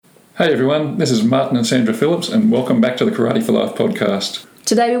Hey everyone, this is Martin and Sandra Phillips, and welcome back to the Karate for Life podcast.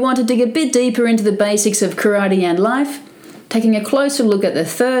 Today we want to dig a bit deeper into the basics of karate and life, taking a closer look at the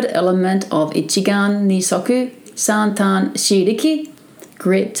third element of Ichigan Nisoku, Santan Shiriki,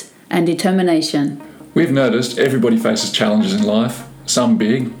 grit and determination. We've noticed everybody faces challenges in life, some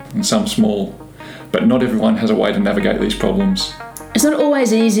big and some small, but not everyone has a way to navigate these problems. It's not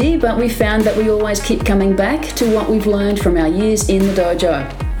always easy, but we found that we always keep coming back to what we've learned from our years in the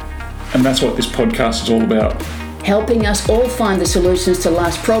dojo. And that's what this podcast is all about. Helping us all find the solutions to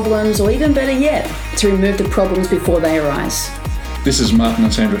life's problems, or even better yet, to remove the problems before they arise. This is Martin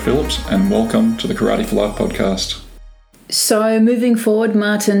and Sandra Phillips, and welcome to the Karate for Life podcast. So moving forward,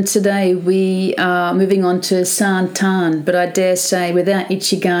 Martin, today we are moving on to Santan, but I dare say without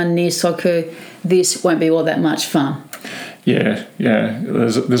Ichigan Nisoku, this won't be all that much fun. Yeah.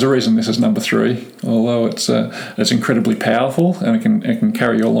 There's a reason this is number 3. Although it's incredibly powerful and it can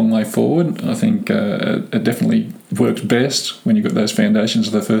carry you a long way forward. I think it definitely works best when you've got those foundations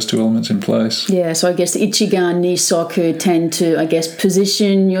of the first 2 elements in place. Yeah, so I guess the Ichigan Nisoku tend to,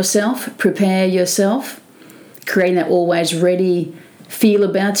 position yourself, prepare yourself, creating that always ready feel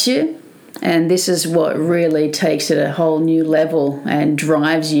about you. And this is what really takes it a whole new level and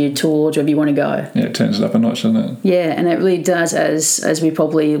drives you towards wherever you want to go. Yeah, it turns it up a notch, doesn't it? Yeah, and it really does, as we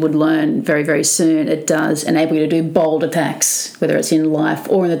probably would learn very, very soon, it does enable you to do bold attacks, whether it's in life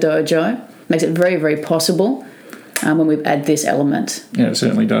or in the dojo. Makes it very, very possible when we add this element. Yeah, it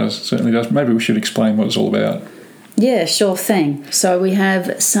certainly does. Maybe we should explain what it's all about. Yeah, sure thing. So we have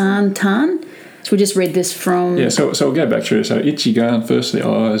Santan. So we just read this from... Yeah, so we'll go back through. So Ichigan, first the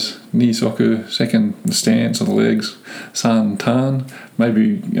eyes, Nisoku, second the stance of the legs, Santan,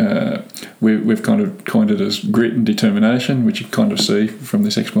 maybe we've kind of coined it as grit and determination, which you kind of see from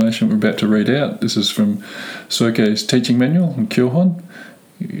this explanation we're about to read out. This is from Soke's teaching manual in Kyohon.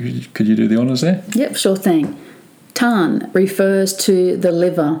 Could you do the honours there? Yep, sure thing. Tan refers to the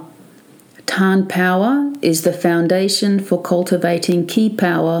liver. Tan power is the foundation for cultivating ki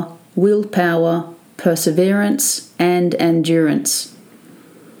power, willpower, perseverance, and endurance.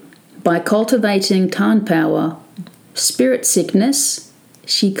 By cultivating Tan power, spirit sickness,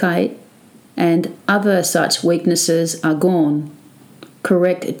 shikai, and other such weaknesses are gone.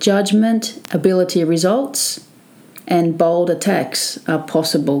 Correct judgment, ability results, and bold attacks are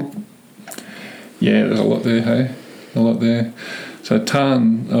possible. Yeah, there's a lot there, hey? A lot there. So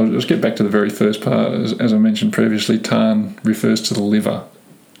Tan, I'll just get back to the very first part. As I mentioned previously, Tan refers to the liver.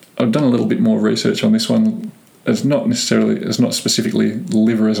 I've done a little bit more research on this one. It's not specifically the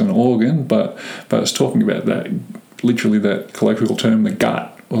liver as an organ, but it's talking about that, literally that colloquial term, the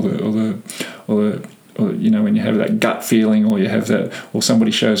gut, or when you have that gut feeling, or you have that, or somebody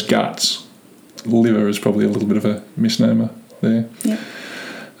shows guts. Liver is probably a little bit of a misnomer there. Yeah.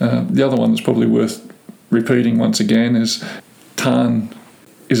 The other one that's probably worth repeating once again is Tan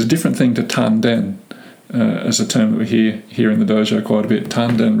is a different thing to Tanden. As a term that we hear here in the dojo quite a bit.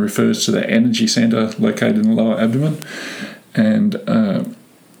 Tanden refers to the energy centre located in the lower abdomen, and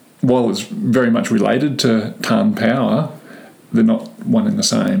while it's very much related to Tan power, they're not one and the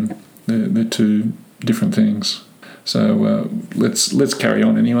same. They're 2 different things. So let's carry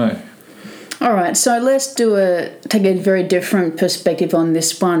on anyway. All right, so let's take a very different perspective on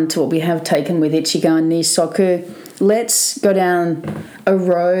this one to what we have taken with Ichigan Nisoku. Let's go down a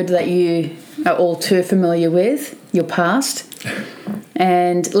road that you are all too familiar with, your past.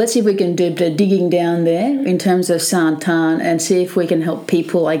 And let's see if we can do a bit of digging down there in terms of Santan and see if we can help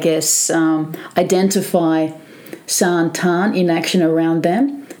people, identify Santan in action around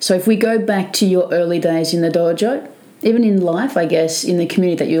them. So if we go back to your early days in the dojo, even in life, in the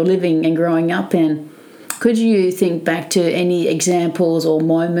community that you're living and growing up in, could you think back to any examples or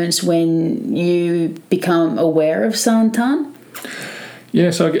moments when you become aware of Santan? Yeah,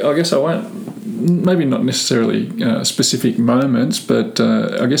 so I guess I won't, maybe not necessarily specific moments, but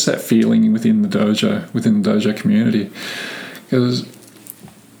I guess that feeling within the dojo community. Because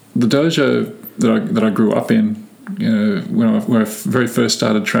the dojo that I grew up in, when I very first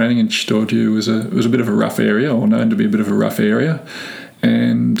started training in Shitoryu, was a bit of a rough area, or known to be a bit of a rough area,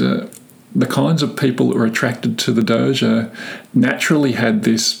 and the kinds of people that were attracted to the dojo naturally had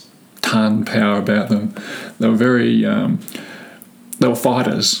this Tan power about them. They were they were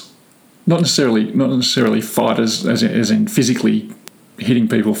fighters, not necessarily fighters as in physically hitting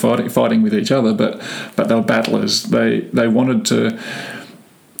people, fighting with each other, but they were battlers. They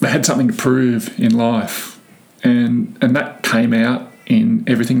had something to prove in life, and that came out in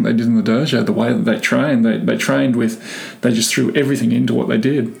everything they did in the dojo. The way that they trained, they just threw everything into what they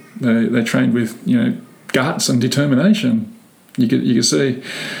did. They trained with guts and determination. You could see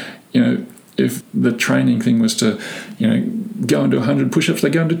if the training thing was to, go into 100 push-ups, they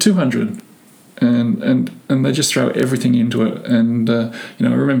go into 200. And they just throw everything into it. And I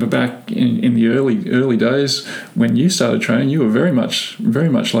remember back in the early days when you started training, you were very much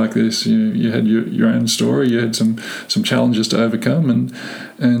like this. You had your own story. You had some challenges to overcome,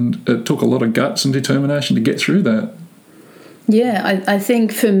 and it took a lot of guts and determination to get through that. Yeah, I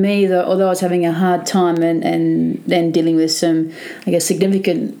think for me, although I was having a hard time and then dealing with some, I guess,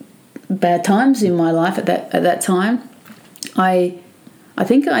 significant bad times in my life at that time, I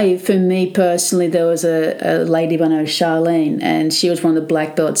think for me personally, there was a lady by the name of Charlene, and she was one of the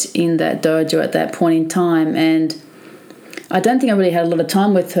black belts in that dojo at that point in time. And I don't think I really had a lot of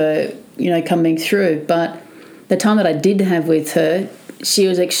time with her, coming through. But the time that I did have with her, she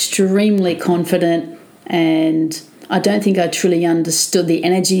was extremely confident, and I don't think I truly understood the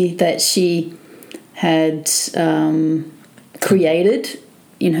energy that she had created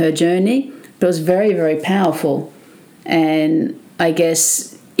in her journey. But it was very, very powerful. And I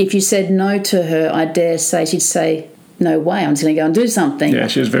guess if you said no to her, I dare say she'd say, no way, I'm just going to go and do something. Yeah,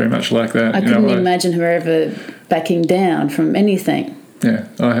 she was very much like that. I couldn't imagine her ever backing down from anything. Yeah,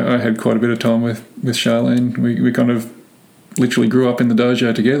 I had quite a bit of time with Charlene. We kind of literally grew up in the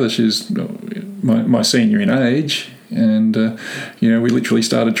dojo together. She's my senior in age, and we literally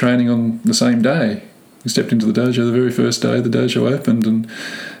started training on the same day. We stepped into the dojo the very first day the dojo opened,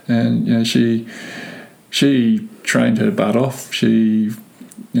 and she trained her butt off. She,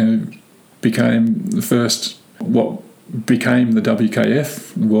 became the first, what became the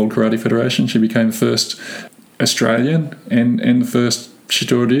WKF, the World Karate Federation. She became the first Australian and the first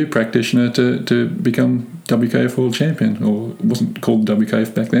Shito-ryu practitioner to become WKF World Champion, or it wasn't called the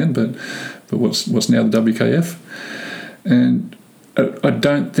WKF back then, but what's now the WKF. And I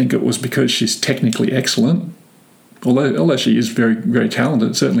don't think it was because she's technically excellent, although she is very, very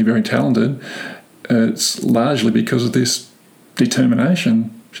talented, certainly very talented. It's largely because of this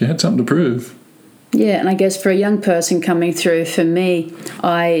determination. She had something to prove. Yeah, and I guess for a young person coming through, for me,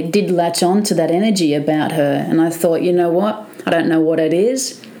 I did latch on to that energy about her, and I thought, you know what, I don't know what it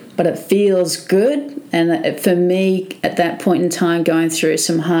is, but it feels good. And for me, at that point in time, going through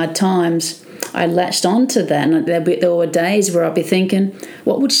some hard times, I latched on to that, and there were days where I'd be thinking,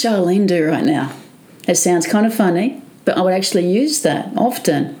 what would Charlene do right now? It sounds kind of funny, but I would actually use that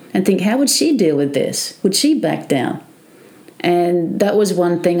often and think, how would she deal with this? Would she back down? And that was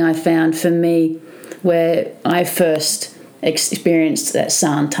one thing I found for me where I first experienced that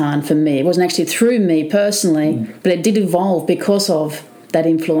Santan for me. It wasn't actually through me personally, but it did evolve because of that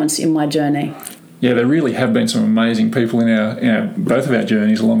influence in my journey. Yeah, there really have been some amazing people in our both of our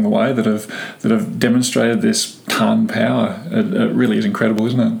journeys along the way that have demonstrated this Tan power. It really is incredible,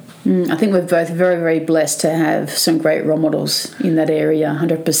 isn't it? I think we're both very, very blessed to have some great role models in that area,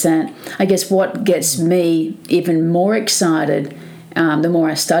 100%. I guess what gets me even more excited the more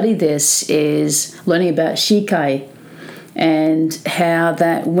I study this is learning about Shikai, and how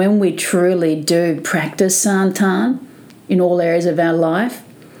that when we truly do practice Santan in all areas of our life,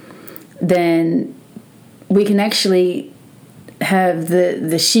 then we can actually have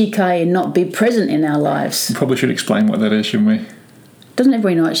the Shikai not be present in our lives. We probably should explain what that is, shouldn't we? Doesn't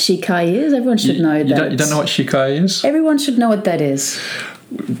everybody know what Shikai is? Everyone should know that. You don't know what Shikai is? Everyone should know what that is.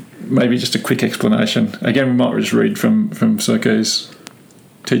 Maybe just a quick explanation. Again, we might just read from Sokei's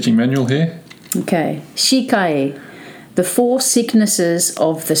teaching manual here. Okay. Shikai. The 4 sicknesses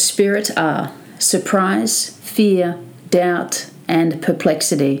of the spirit are surprise, fear, doubt, and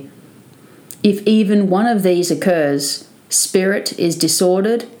perplexity. If even one of these occurs, spirit is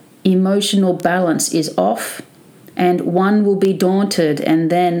disordered, emotional balance is off, and one will be daunted, and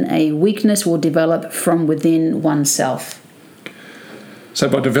then a weakness will develop from within oneself. So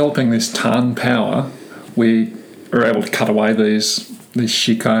by developing this Tan power, we are able to cut away these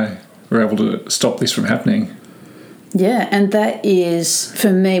Shikai. We're able to stop this from happening. Yeah, and that is, for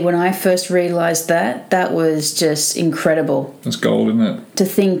me, when I first realised that was just incredible. It's gold, isn't it? To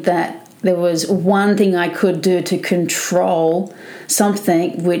think that there was one thing I could do to control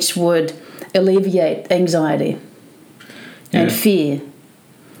something which would alleviate anxiety and fear.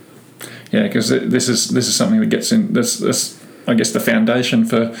 Yeah, because this is something that gets in. This I guess the foundation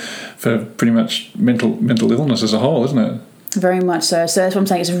for pretty much mental illness as a whole, isn't it? Very much so. So that's what I'm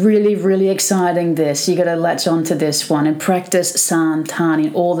saying. It's really, really exciting, this. You got to latch onto this one and practice Santan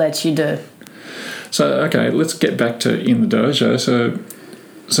in all that you do. So, okay, let's get back to in the dojo.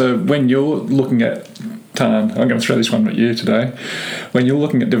 So when you're looking at Tan, I'm going to throw this one at you today. When you're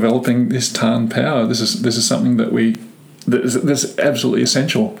looking at developing this Tan power, this is something that's absolutely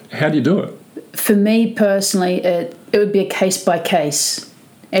essential. How do you do it? For me personally, it would be a case by case.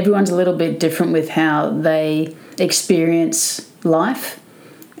 everyone's a little bit different with how they experience life,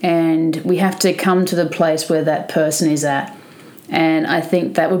 and we have to come to the place where that person is at. And I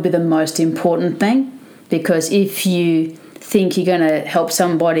think that would be the most important thing, because if you think you're going to help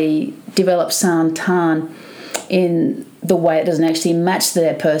somebody develop Santan in the way it doesn't actually match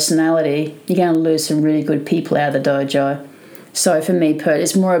their personality, you're going to lose some really good people out of the dojo. So for me, Pert,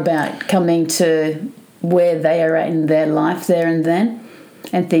 it's more about coming to where they are at in their life there and then,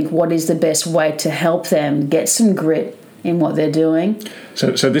 and think what is the best way to help them get some grit in what they're doing.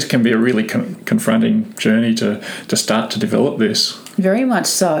 So this can be a really confronting journey to start to develop this. Very much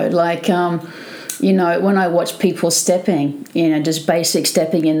so. Like, you know, when I watch people stepping, you know, just basic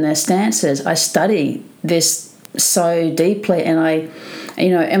stepping in their stances, I study this so deeply. And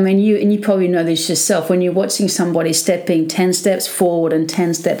you probably know this yourself. When you're watching somebody stepping 10 steps forward and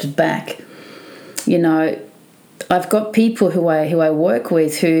 10 steps back, you know, I've got people who I work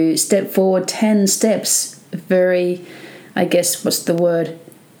with who step forward 10 steps very, I guess, what's the word,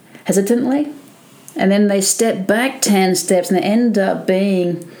 hesitantly, and then they step back 10 steps and they end up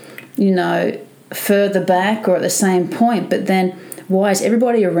being, you know, further back or at the same point, but then why is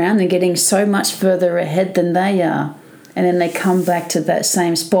everybody around them getting so much further ahead than they are? And then they come back to that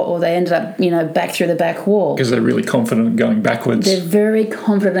same spot, or they ended up, you know, back through the back wall. Because they're really confident going backwards. They're very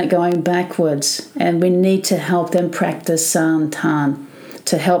confident going backwards, and we need to help them practice Santan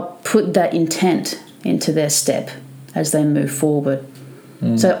to help put that intent into their step as they move forward.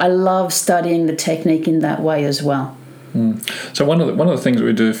 So I love studying the technique in that way as well. So one of the things that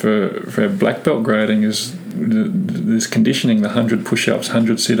we do for black belt grading is this conditioning, the 100 push-ups,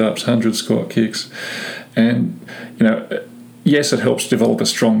 100 sit-ups, 100 squat kicks. And, you know, yes, it helps develop a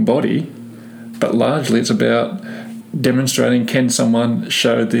strong body, but largely it's about demonstrating, can someone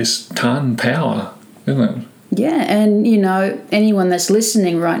show this Tan power, isn't it? Yeah, and, you know, anyone that's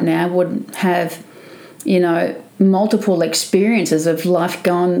listening right now would have, you know, multiple experiences of life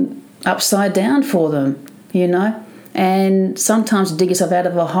gone upside down for them, you know. And sometimes to dig yourself out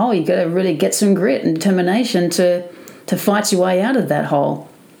of a hole, you've got to really get some grit and determination to fight your way out of that hole,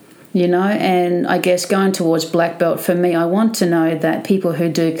 you know. And I guess going towards black belt, for me, I want to know that people who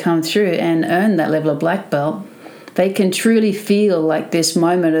do come through and earn that level of black belt, they can truly feel like this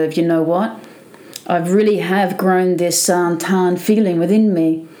moment of, you know what, I really have grown this Santan feeling within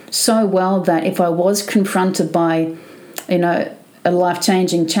me so well that if I was confronted by, you know, a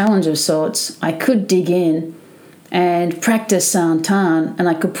life-changing challenge of sorts, I could dig in and practice Santan, and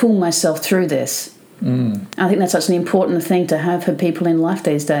I could pull myself through this. I think that's such an important thing to have for people in life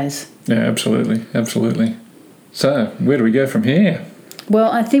these days. Yeah, absolutely, absolutely. So, where do we go from here?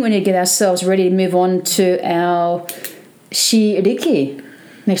 Well, I think we need to get ourselves ready to move on to our Shiriki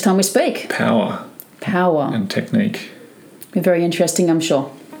next time we speak. Power. And technique. Be very interesting, I'm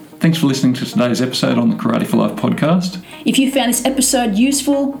sure. Thanks for listening to today's episode on the Karate for Life podcast. If you found this episode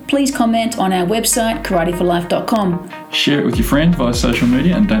useful, please comment on our website, karateforlife.com. Share it with your friends via social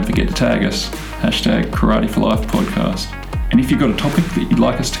media, and don't forget to tag us, #Karate for Life podcast. And if you've got a topic that you'd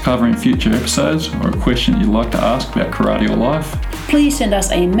like us to cover in future episodes, or a question you'd like to ask about karate or life, please send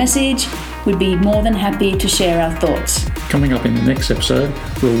us a message. We'd be more than happy to share our thoughts. Coming up in the next episode,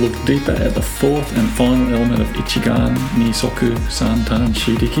 we'll look deeper at the fourth and final element of Ichigan Nisoku Santan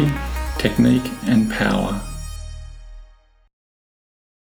Shiriki, technique and power.